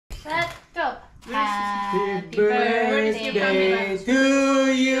Happy birthday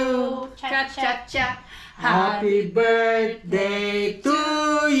to you. Cha cha cha. Happy birthday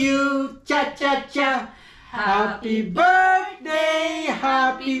to you. Cha cha cha. Happy birthday.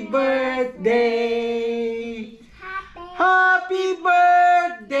 Happy birthday. Happy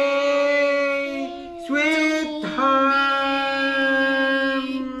birthday, sweetheart.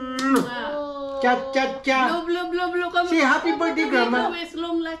 Cha cha cha. Blow, blow, blow, blow. Come Say happy birthday, Grandma. It's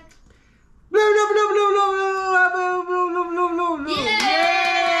long like. Blow, blow, blow, blow, blow, blow, blow, blow, blow, blow, blow. Yay!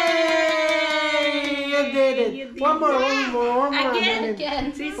 You did it. One more.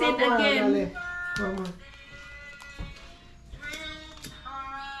 Again. She said again. One more.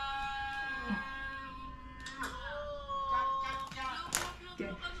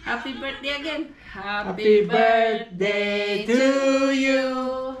 Happy birthday again. Happy birthday to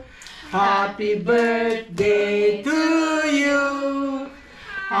you. Happy birthday to you.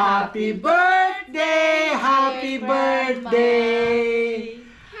 Happy birthday, happy birthday.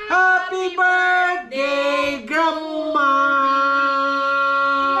 Happy birthday, Grandma.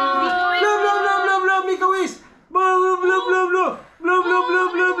 Blow, blow, blow, blow, blow, make a wish. Blow, blow, blow, blow, blow. Blow, blow, blow,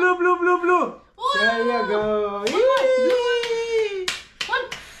 blow, blow, blow, blow, blow. There you go.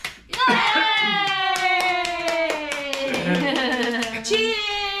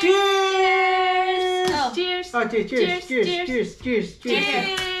 Cheers! Cheers! Oh. Cheers! Oh,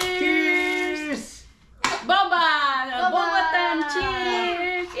 cheers! Boba! Bobatan!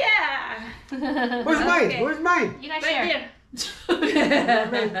 Cheers! Yeah! Where's mine? Okay. Where's mine? You guys Right share. there.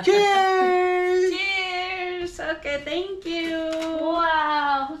 Cheers! Cheers! Okay, thank you.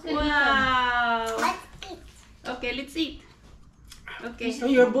 Wow. Who's gonna Wow. Let's eat. Okay, let's eat. Okay. Oh,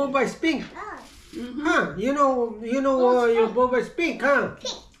 your boba is pink. Huh? You know your boba is pink, huh?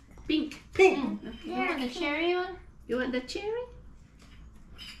 Pink. Pink. eat them? You want the cherry one? You want the cherry?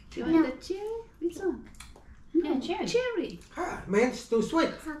 You want the cherry? Which one? Yeah, cherry. Cherry. Ah, mine's too sweet. I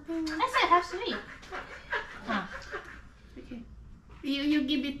said have sweet. Huh. Okay. You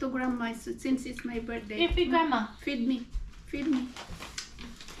give it to Grandma since it's my birthday. Here, feed Grandma. Feed me. Feed me.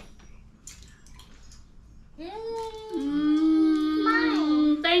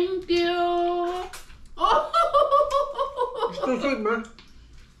 Thank you. Oh. It's too sweet, man.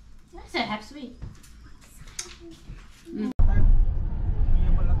 I said have sweet.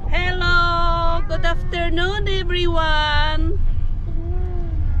 Hello. Good afternoon, everyone.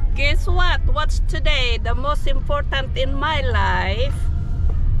 Guess what? What's today? The most important in my life.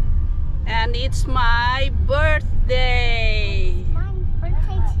 And it's my birthday.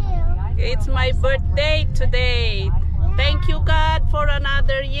 It's my birthday today. Thank you, God, for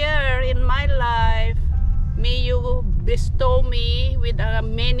another year in my life. May you bestow me with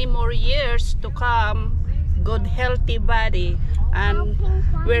many more years to come. Good, healthy body. And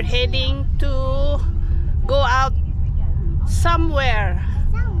we're heading to go out somewhere.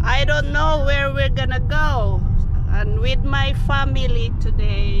 I don't know where we're gonna go. And with my family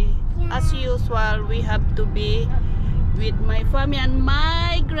today, as usual, we have to be with my family and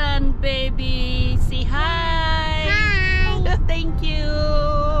my grandbaby. Say hi. Hi. Thank you.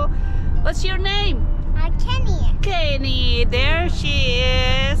 What's your name? Kenny. Kenny. There she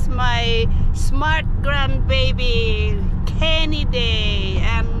is, my smart grandbaby, Kenny Day.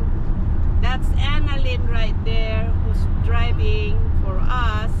 And that's Annalyn right there, who's driving for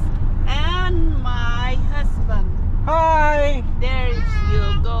us, and my husband. Hi. There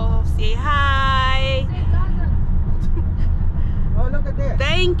you go. Say hi. Oh, look at this.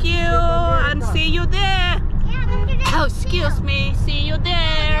 Thank you, and see you there. Yeah, look at it. Oh, excuse me. See you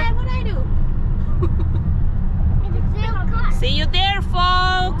there. What I do? It's a little car. See you there,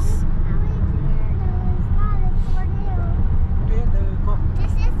 folks.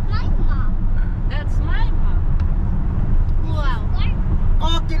 This is my mom. That's my mom. Wow.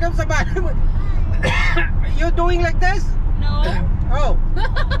 Oh, kinam sa bahay mo. You doing like this? No. Oh,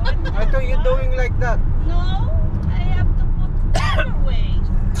 I thought you doing like that. No. I have to put the other way.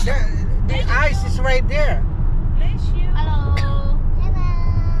 The ice is right there. Bless you. Hello. Hello.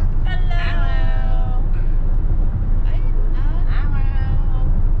 Hello.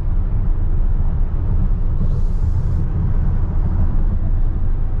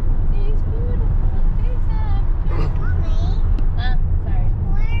 It's beautiful. It's Mommy, Huh? Sorry.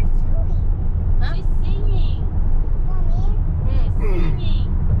 where's Julie? She's singing. Mommy, She's singing.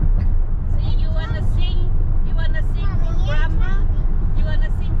 See, you wanna sing? You wanna sing for Grandma? You wanna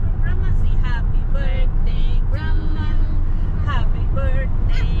sing for Grandma? Say happy birthday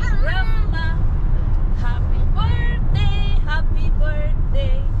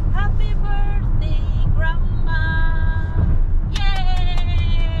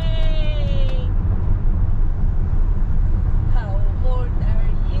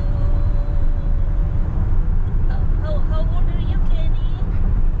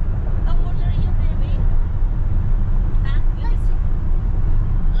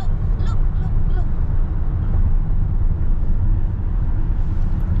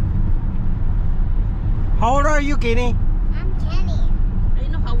are you, Kenny? I'm Kenny. I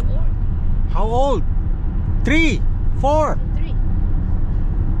know how old. How old? 3, 4. 3. Thank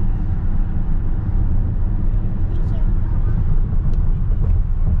you.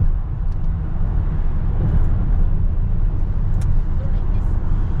 Go like this.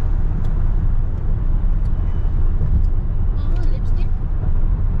 Oh, lipstick.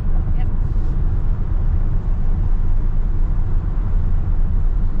 Yep.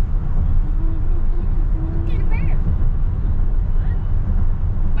 Look at a bird.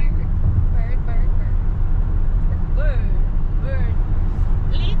 Bird. Bird, bird, bird. Bird.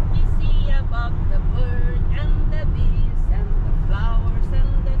 Let me see about the bird and the bees and the flowers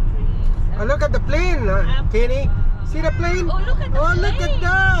and the trees. Oh, look at the plane, Kenny. See the plane? Oh, look at the Oh, look at plane.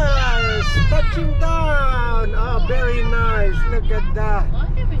 that. It's touching down. Oh, very nice. Look at that. Oh,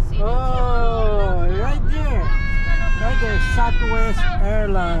 I've never seen it. Oh, right there. Right there. Southwest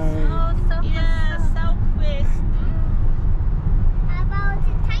Airlines. Oh, so Yeah, Southwest. How about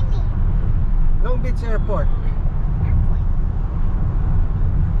the tiny Long Beach Airport. airplane?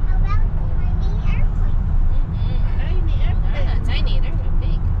 How about the tiny airplane? Tiny They're airplane. not tiny, they're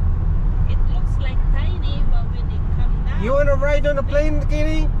big. It looks like tiny, but when it come down. You want to ride on a plane,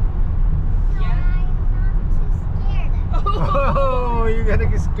 Kenny? No, Yeah. I'm not too scared. Oh, you're gonna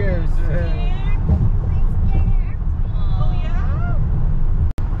get scared. I'm scared of airplanes. Oh yeah.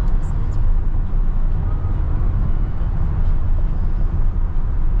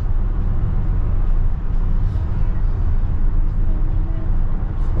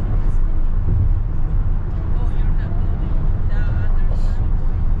 Oh, you're not going the other side.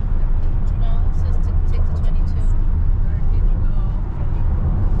 No, it says to take the 22.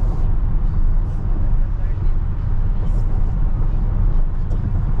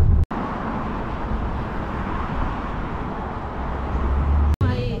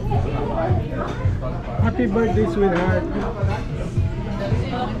 Happy birthday, sweetheart.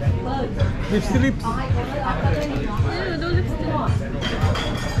 Lip slips. Ew, no lipstick.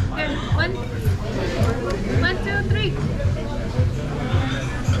 Okay, 1, 2, 3.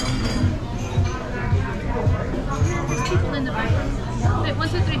 There's people in the back. Wait, 1,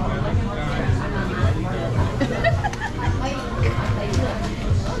 2, 3.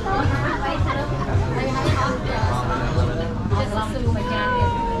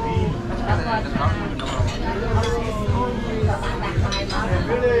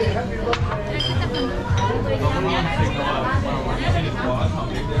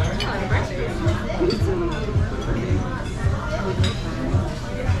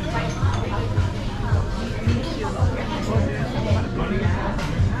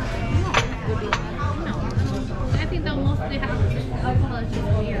 I think they'll mostly have alcohol,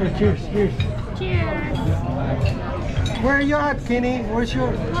 just beer. Oh, cheers, cheers. Cheers! Where are you at, Kenny? Where's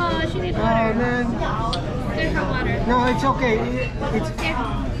your... Oh, she needs Oh, water. man. There's her water. No, it's okay. It's Here.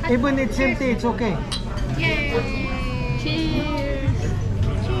 even it's empty. It's okay. Yay! Cheers!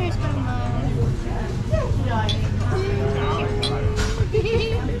 Cheers, Grandma!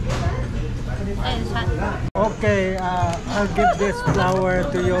 And it's hot. Okay, I'll give this flower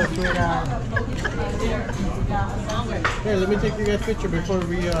to you, sweetheart. Hey, let me take you guys' picture before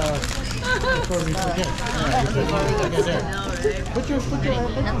we forget. Yeah, okay, there. Put your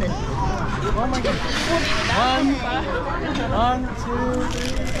oh my god. 1, 2,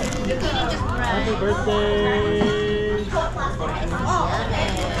 3. Happy birthday.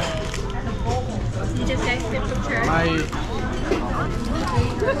 You just guys take a picture.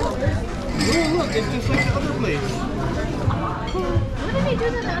 Oh, look, it's just like the other place. What did they do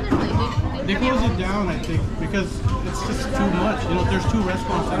to the other place? They closed it down, I think, because it's just too much. You know, there's 2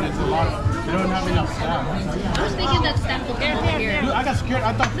 restaurants and it's a lot. They don't have enough staff. I was thinking that staff will get over here. Dude, I got scared.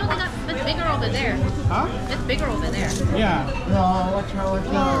 I thought, No, they got, it's bigger over there. huh? It's bigger over there. Yeah. No, watch out, watch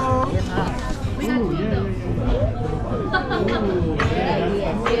out. We got Ooh, two yeah, though.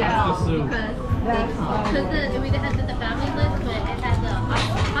 That's the soup. Because we had the family list, but it had the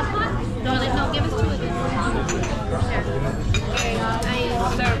hot pot. So like, no, give us 2 of this.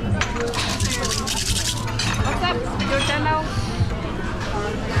 What's up? Your channel?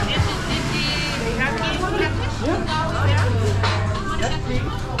 Is it catfish?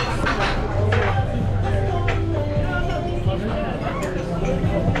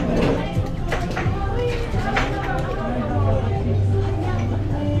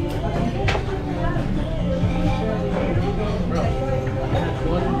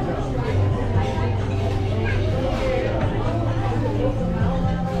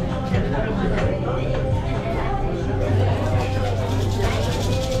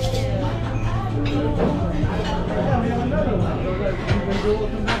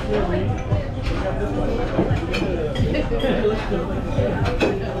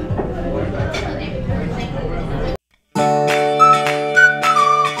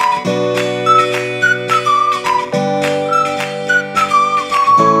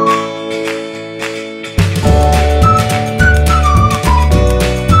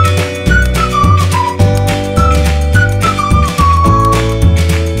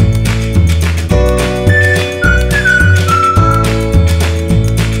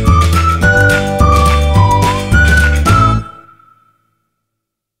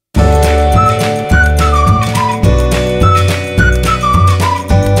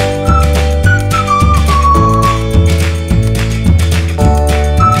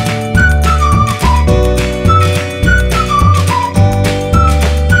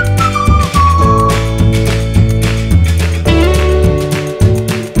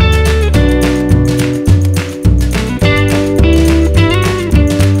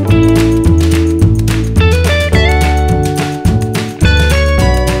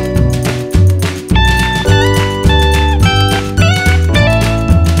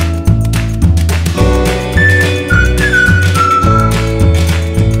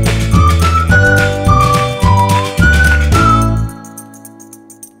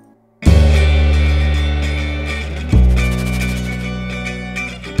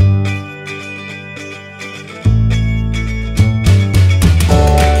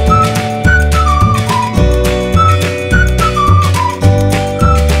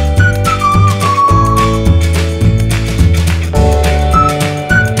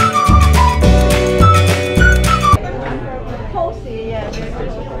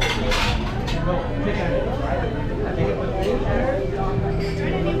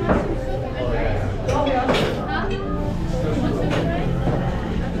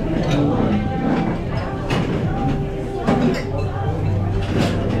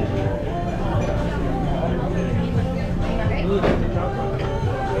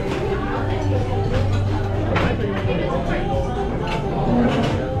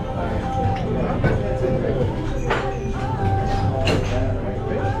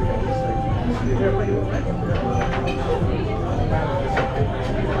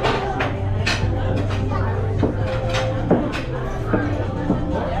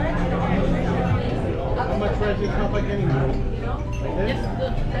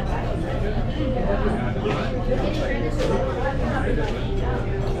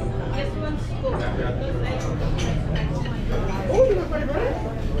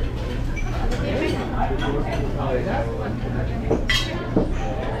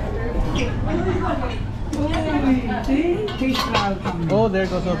 Oh, there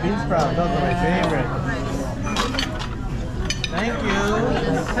goes a bean sprout. Those are my favorite. Thank you.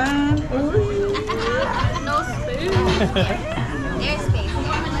 No spoon. There's space.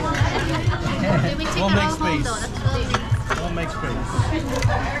 Did we take We'll our make own home space. though? That's the thing. We'll make space.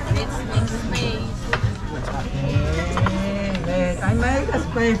 Let's make space. I make a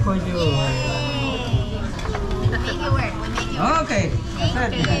space for you. Yay. Make it work. We'll make it work. Okay.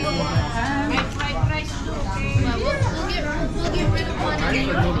 Thank you. Well, we'll get rid of one and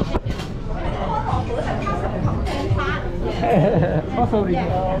then Also,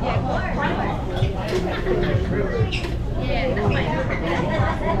 yeah, that's fine.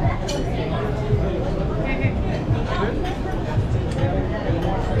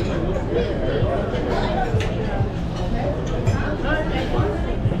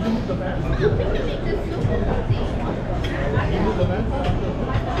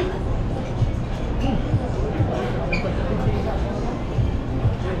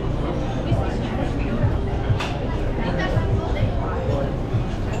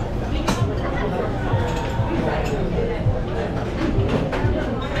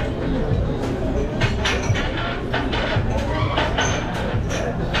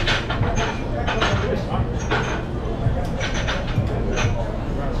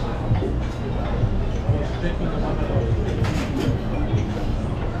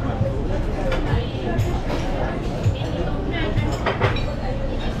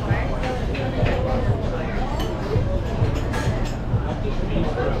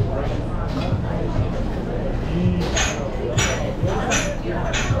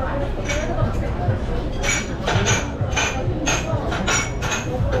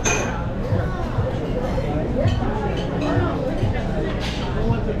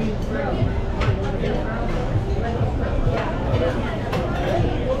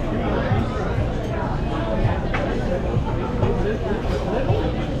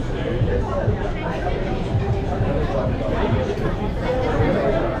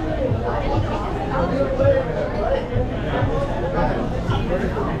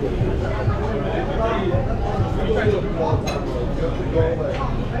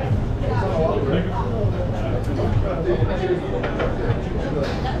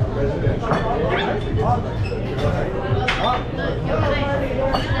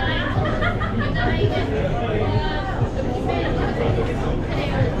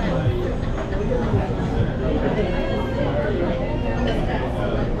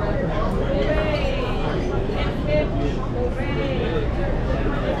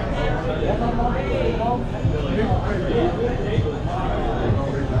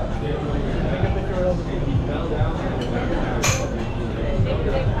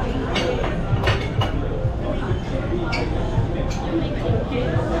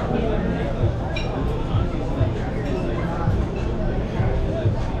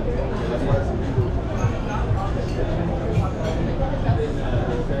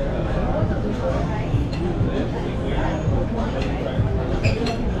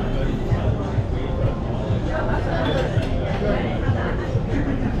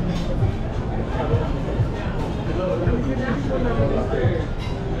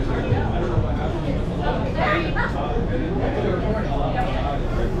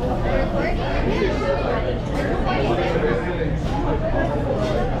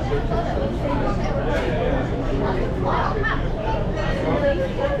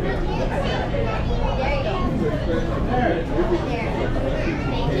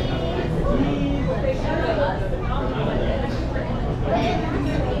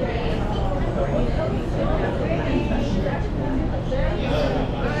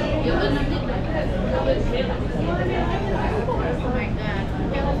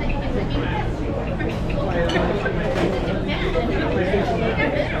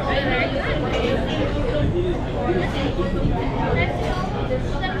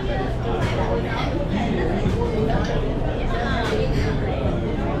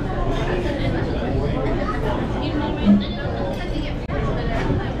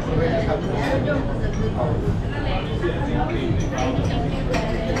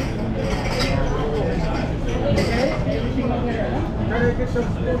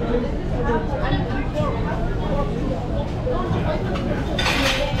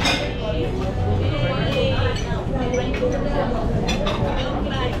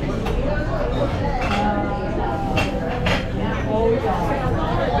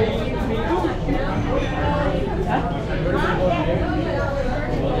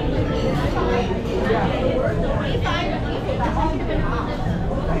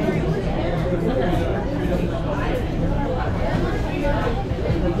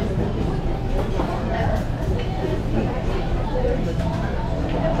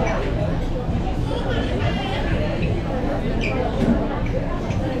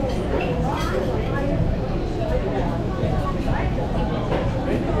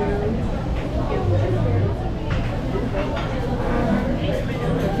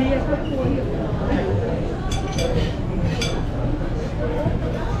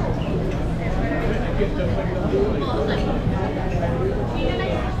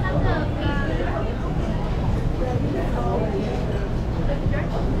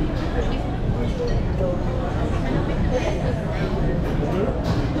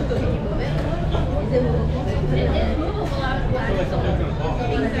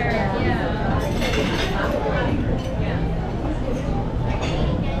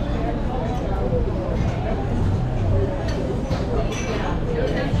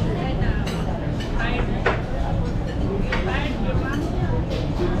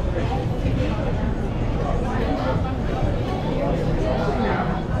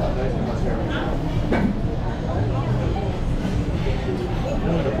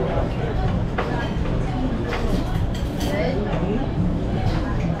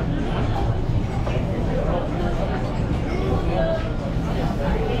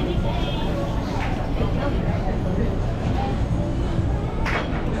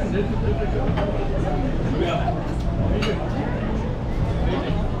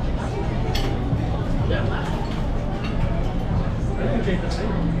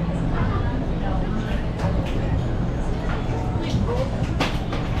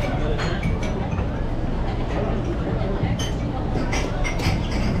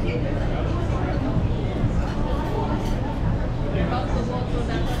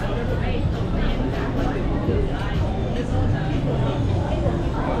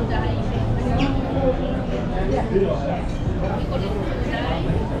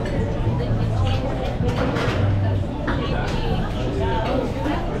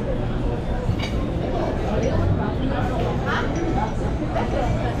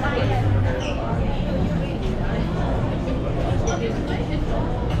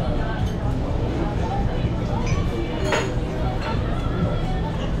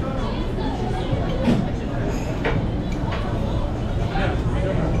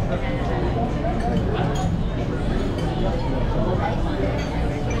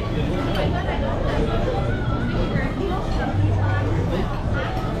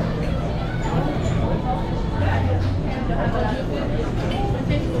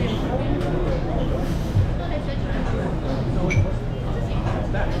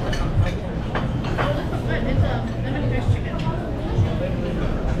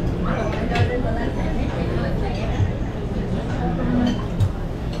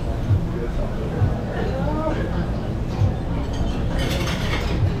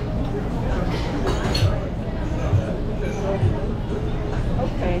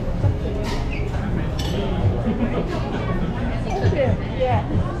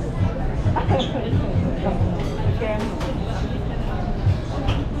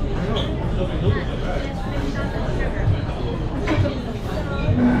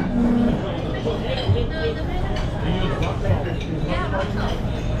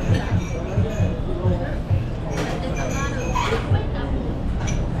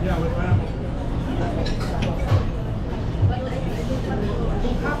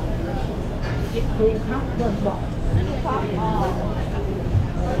 ลูกพักเดินบอกลูกพักอ๋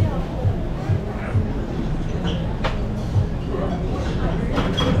อ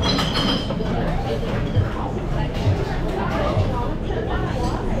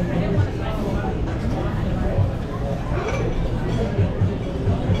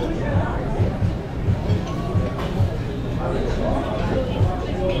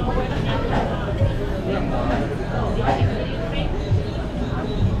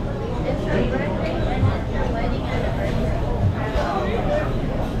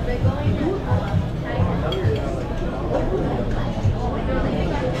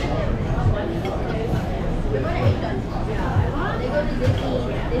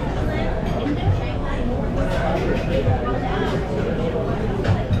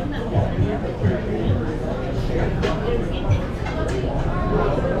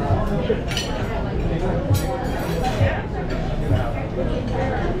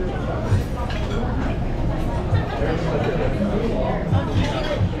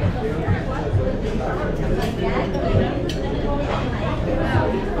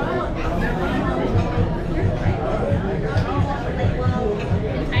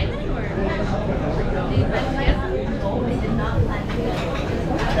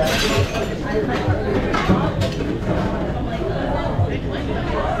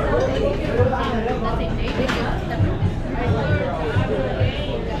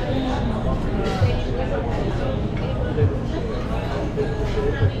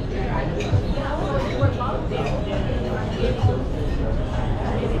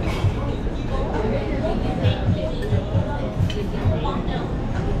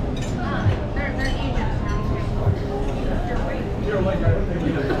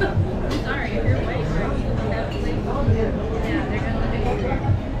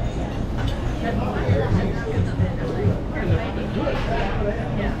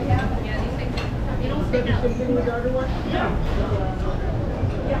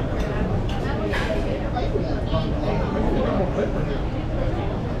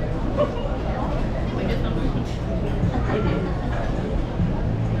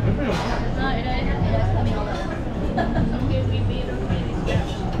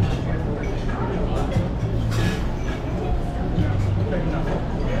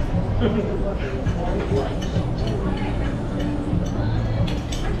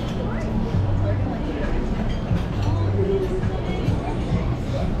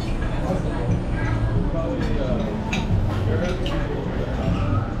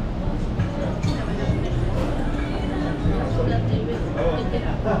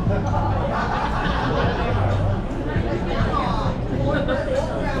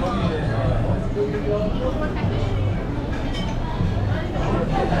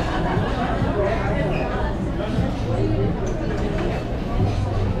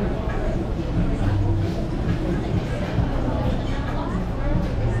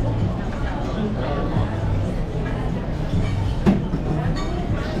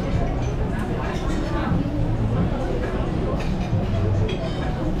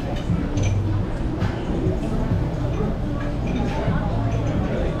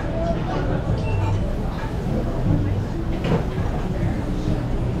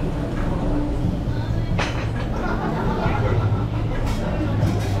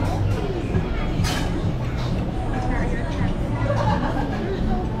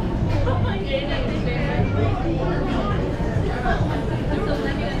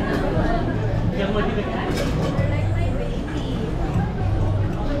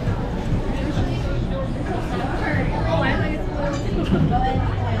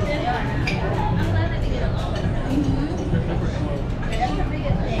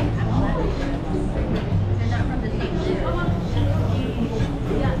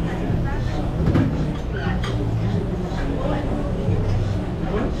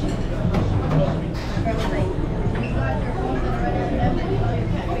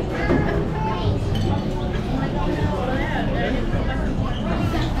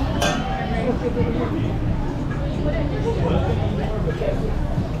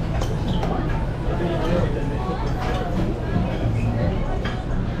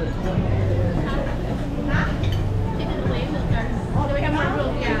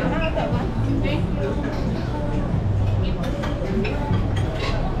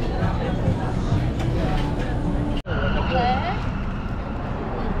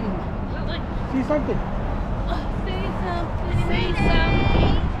See something. Say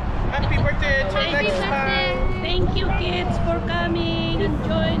something. Happy birthday till Happy next birthday. time. Thank you, kids, for coming and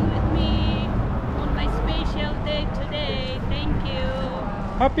join with me on my special day today. Thank you.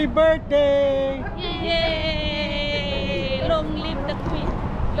 Happy birthday. Yay! Long live the queen.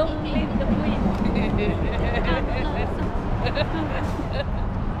 Long live the queen.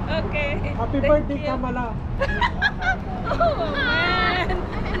 Okay. Happy thank birthday, you. Kamala. Oh man,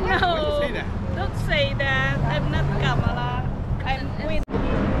 no. Say that. Don't say that. I'm not Kamala. I'm Queen.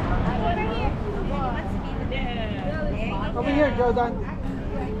 Yeah. Over here, Jordan.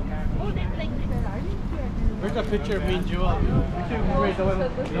 Hold it like this. Where's the picture of me and Jewel? Wait, the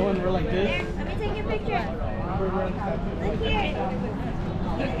one we're like this? Let me take a picture. We're on the Look here.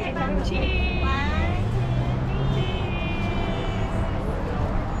 Cheese.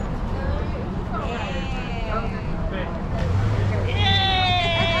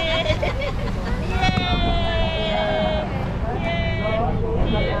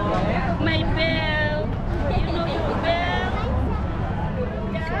 My bell. You know your bell?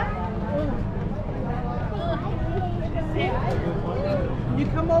 You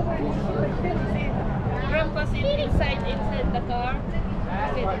come over. Grandpa's inside the car.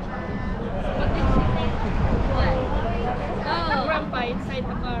 What did she say? What? Oh, Grandpa inside. inside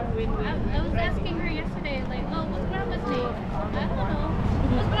the car when we. I was asking her yesterday, like, oh, what's Grandpa's name? I don't know.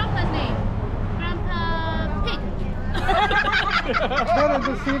 What's Grandpa's name? Grandpa Pig. Better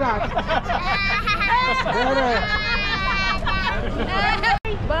to see that. Better.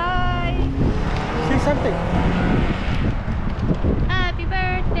 Bye. See something. Happy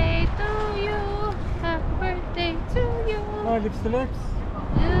birthday to you. Happy birthday to you. Oh, lips to lips.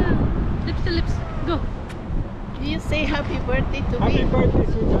 Yeah. Lips to lips. Go. You say happy birthday to Happy me. birthday,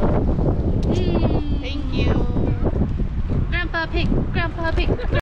 sweetheart. Mm. Thank you. Grandpa Pig. Grandpa Pig.